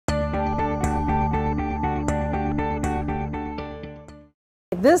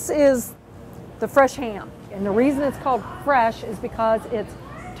This is the fresh ham, and the reason it's called fresh is because it's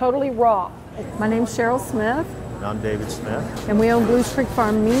totally raw. My name's Cheryl Smith. And I'm David Smith. And we own Blues Creek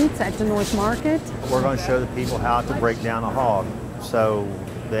Farm Meats at the North Market. We're going to show the people how to break down a hog so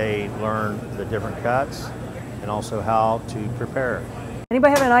they learn the different cuts and also how to prepare it.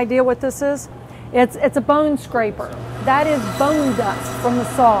 Anybody have an idea what this is? It's a bone scraper. That is bone dust from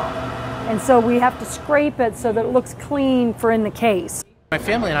the saw. And so we have to scrape it so that it looks clean for in the case. My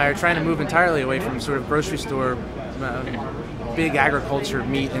family and I are trying to move entirely away from sort of grocery store, big agriculture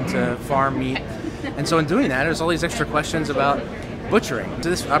meat into farm meat. And so in doing that, there's all these extra questions about butchering. So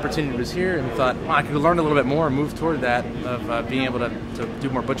this opportunity was here and we thought, well, I could learn a little bit more and move toward that of being able to do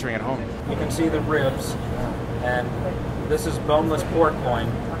more butchering at home. You can see the ribs, and this is boneless pork loin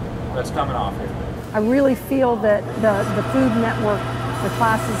that's coming off here. I really feel that the Food Network, the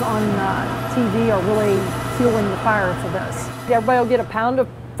classes on TV are really fueling the fire for this. Everybody will get a pound of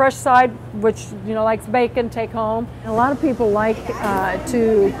fresh side, which likes bacon, take home. And a lot of people like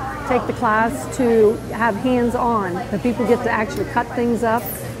to take the class to have hands-on. The people get to actually cut things up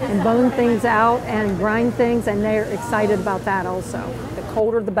and bone things out and grind things, and they're excited about that also. The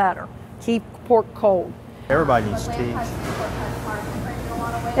colder the better. Keep pork cold. Everybody needs to teach.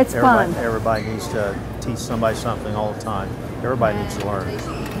 It's fun. Everybody needs to teach somebody something all the time. Everybody needs to learn.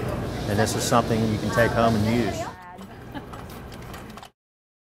 And this is something you can take home and use.